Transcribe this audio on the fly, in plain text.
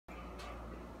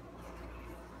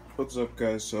What's up,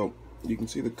 guys? So you can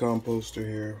see the composter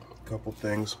here. A couple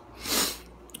things.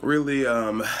 Really,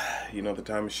 the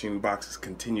time machine boxes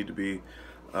continue to be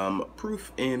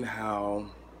proof in how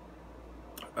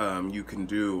you can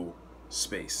do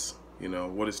space.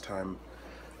 What is time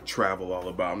travel all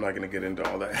about? I'm not going to get into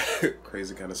all that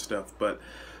crazy kind of stuff, but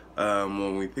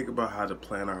when we think about how to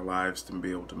plan our lives to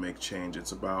be able to make change,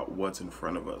 it's about what's in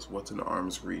front of us, what's in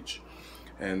arm's reach.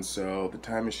 And so the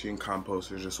time machine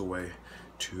composter is just a way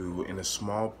to, in a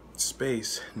small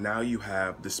space, now you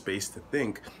have the space to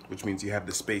think, which means you have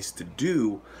the space to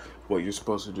do what you're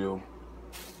supposed to do.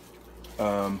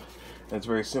 And it's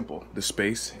very simple. The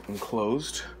space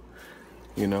enclosed,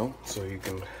 so you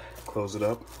can close it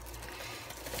up,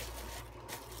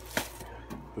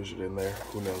 push it in there,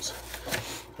 who knows.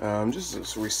 Just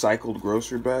recycled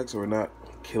grocery bags, so we're not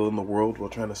killing the world while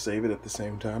trying to save it at the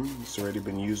same time. It's already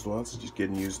been used once, it's just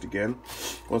getting used again.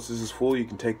 Once this is full, you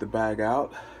can take the bag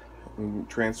out and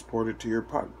transport it to your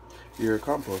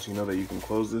compost. You know that you can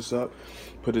close this up,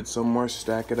 put it somewhere,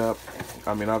 stack it up.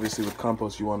 I mean, obviously with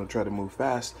compost you want to try to move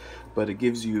fast, but it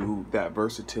gives you that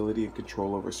versatility and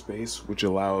control over space, which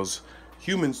allows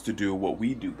humans to do what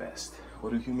we do best.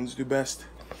 What do humans do best?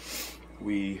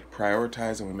 We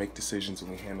prioritize and we make decisions and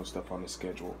we handle stuff on the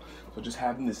schedule. So just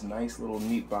having this nice little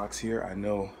neat box here, I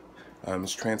know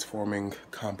it's transforming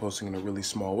composting in a really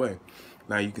small way.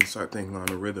 Now you can start thinking on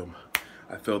a rhythm.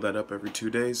 I fill that up every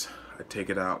 2 days. I take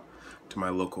it out to my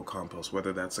local compost,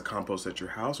 whether that's a compost at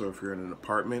your house or if you're in an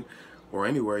apartment or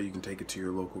anywhere, you can take it to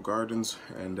your local gardens.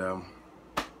 And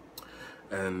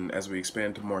as we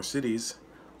expand to more cities,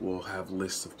 we'll have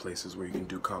lists of places where you can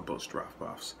do compost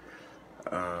drop-offs.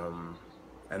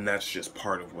 And that's just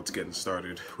part of what's getting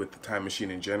started with the time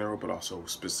machine in general, but also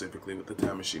specifically with the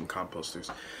time machine composters.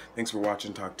 Thanks for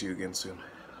watching. Talk to you again soon.